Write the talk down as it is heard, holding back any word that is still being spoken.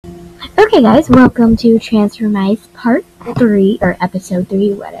Okay guys, welcome to Transformice Part 3, or Episode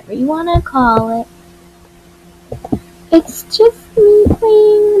 3, whatever you want to call it. It's just me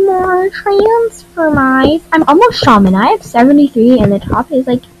playing more Transformice. I'm almost Shaman. I have 73 and the top is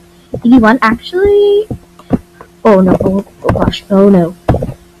like 81 actually. Oh no, oh gosh, oh no.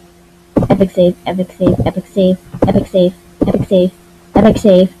 Epic save, epic save, epic save, epic save, epic save, epic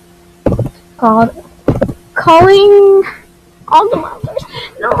save. Calling all the monsters.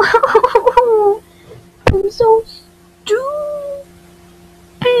 No. I'm so stupid.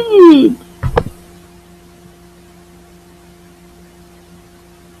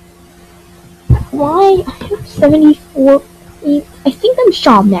 Why? I have 74. I think I'm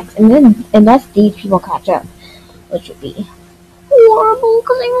Shaman next, and then unless these people catch up, which would be horrible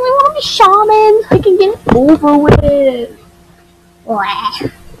because I really want to be Shaman so I can get it over with.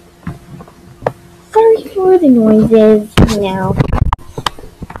 Sorry for the noises, you know.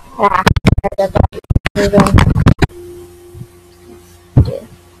 I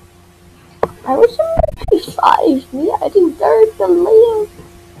was only 5. Yeah, I deserve to live.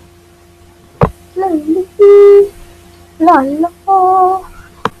 La la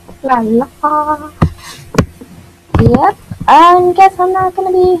la la. Yep, I guess I'm not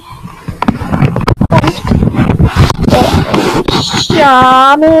gonna be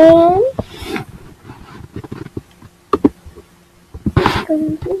Shaman.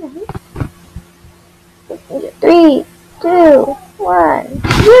 3, 2, 1, 0.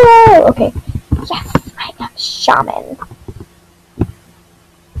 Okay, yes, I am Shaman.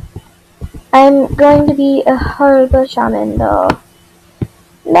 I'm going to be a horrible Shaman though.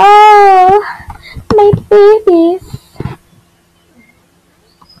 No, my babies.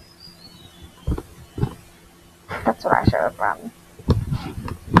 That's what I should have done.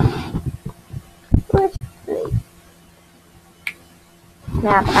 Let's see.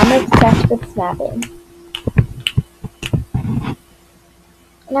 Snap. I'm obsessed with snapping.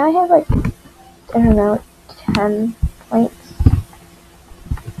 Now I have like, I don't know, 10 points.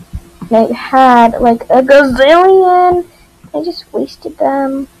 And I had like a gazillion. I just wasted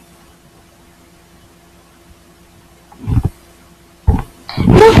them. No, I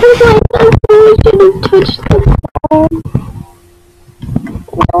really should have touched the ball.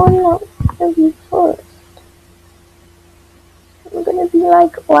 No, I'm not gonna be first. I'm gonna be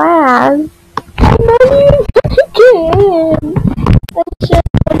like last. I'm not even again. Let's just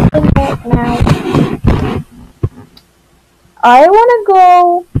something right now. I wanna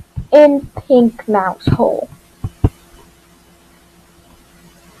go in pink mouse hole.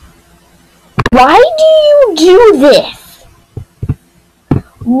 Why do you do this?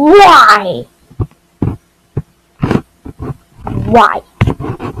 Why? Why?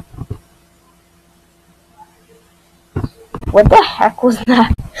 What the heck was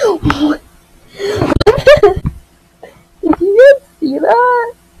that? Did you guys see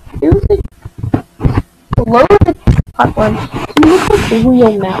that? It was like below the platform. He looked like a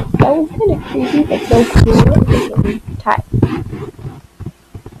real mouse. That was kind of creepy, but so cool at the same time.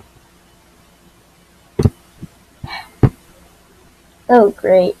 Oh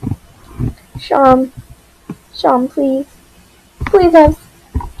great. Sham, please. Please have.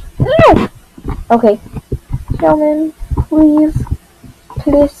 No! Okay. Shaman, please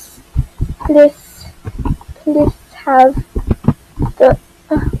have the.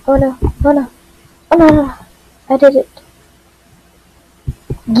 Oh no. I did it.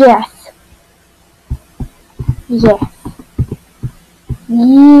 Yes.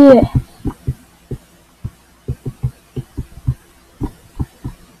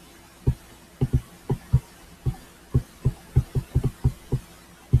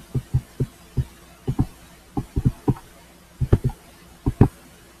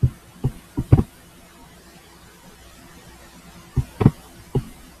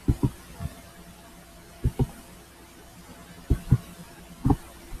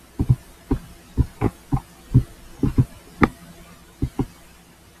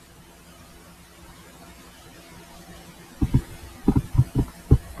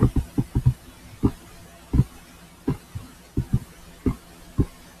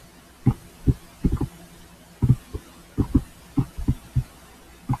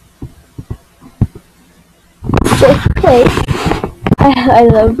 Okay. I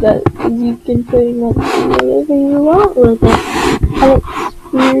love that because you can pretty much do whatever you want with it, and it's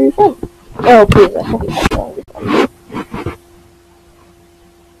pure fun. Oh please, I hope you have fun with it.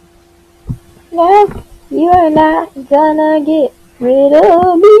 No, you are not gonna get rid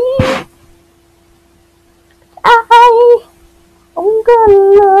of me. I'm gonna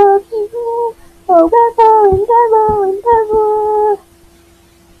love you forever and ever and ever.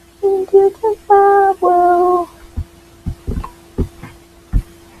 to tomorrow.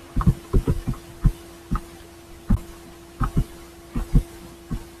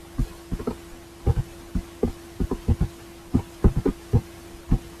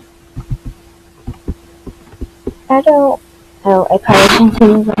 I don't. Oh, I probably can't say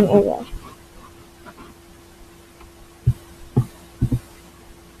this on air.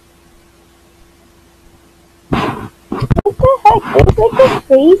 What the heck? There's like a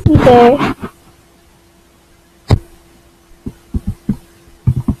crazy there.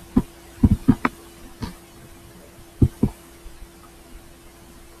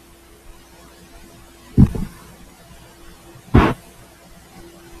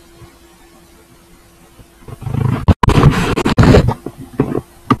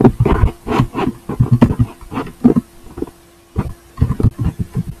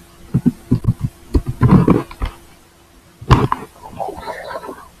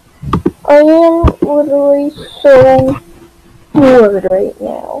 I am literally so bored right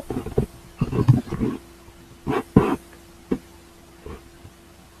now.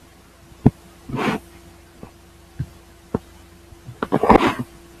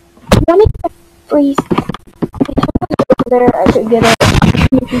 Let me freeze. If there, I could get it.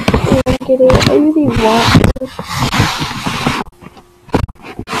 If you can get it, I really want to.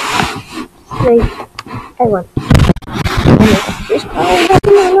 Like, I want. There's probably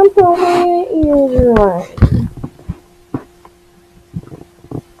nothing on the program.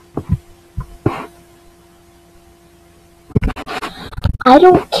 I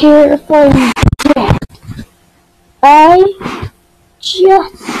don't care if I'm dead. I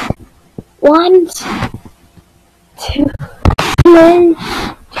just want to learn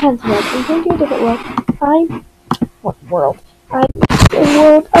Transformice. I'm going to a different world. What world? I'm in a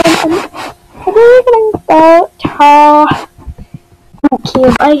world. I'm really about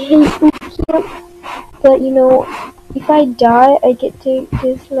Bootcamp. I hate Bootcamp. But you know, if I die, I get to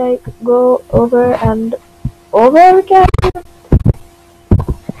just like go over and over again.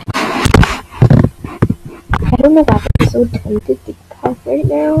 I don't know why I'm so tempted to cough right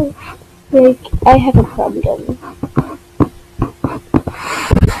now. Like, I have a problem.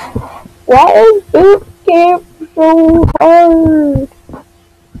 Why is Bootcamp so hard?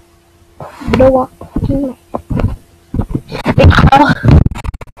 You know what?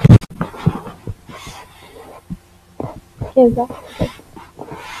 Exactly.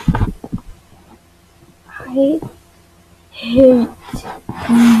 I hate this.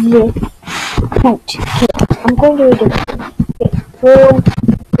 Bootcamp. I'm going to do it. Okay, Bootcamp.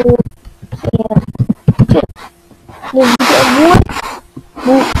 You get one.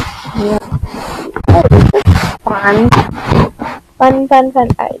 Bootcamp. Oh, this is fun. Fun.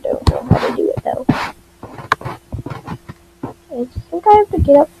 I don't know how to do it though. I just think I have to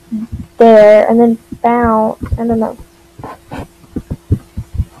get up there and then bounce. I don't know.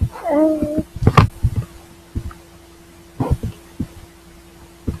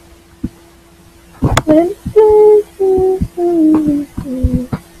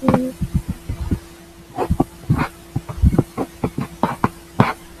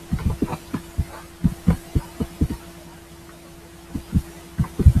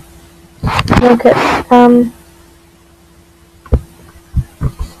 Okay, Transformice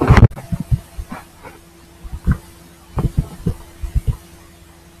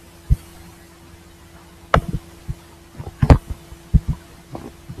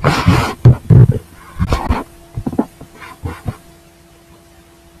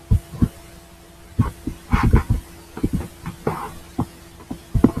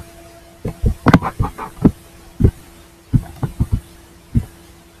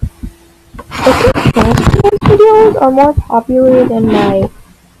videos are more popular than my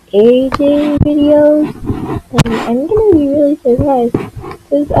AJ videos, and I'm gonna be really surprised,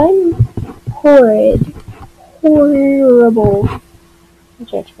 because I'm horrible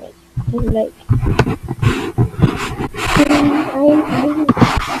judgment. And like,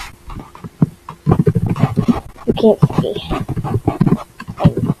 you can't see.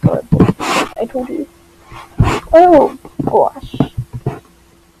 I'm horrible. I told you. Oh gosh.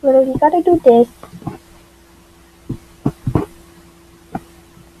 Literally gotta do this.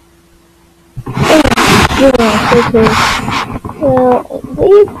 Okay. Well, at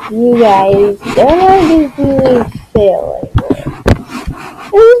least you guys don't have to really fail anymore.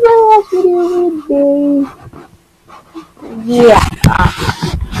 This is my last video of the day. Yeah.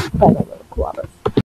 Bye.